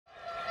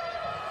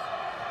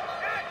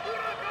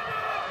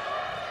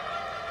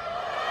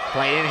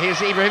Playing, here's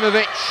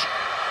Ibrahimovic.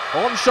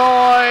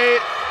 Onside.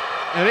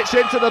 And it's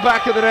into the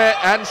back of the net,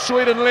 and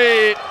Sweden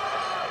lead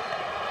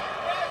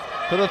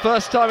for the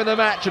first time in the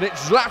match, and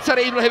it's Zlatan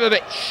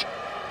Ibrahimovic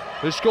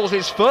who scores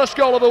his first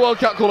goal of the World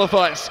Cup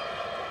qualifiers.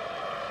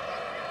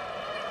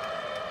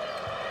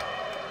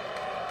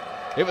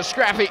 It was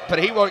scrappy, but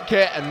he won't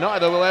care, and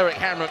neither will Eric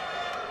Hamren.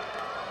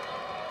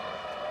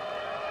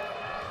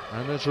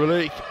 And there's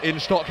relief in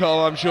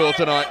Stockholm, I'm sure,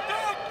 tonight.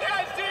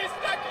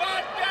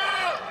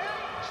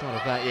 It's not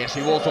of that, yes,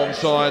 he was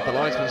onside. The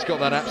linesman's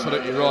got that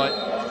absolutely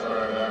right.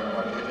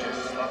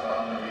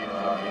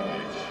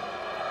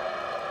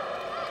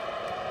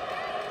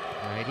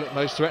 He looked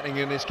most threatening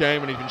in this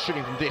game, and he's been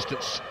shooting from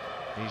distance.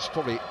 He's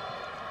probably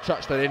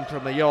touched that in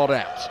from the yard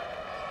out.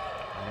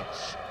 And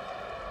it's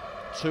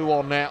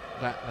 2-on now,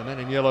 that the men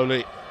in yellow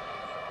lead.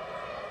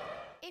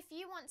 If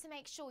you want to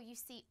make sure you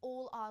see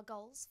all our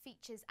goals,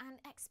 features and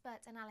expert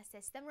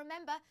analysis, then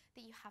remember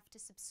that you have to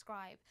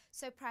subscribe.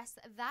 So press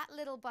that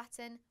little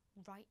button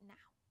right now.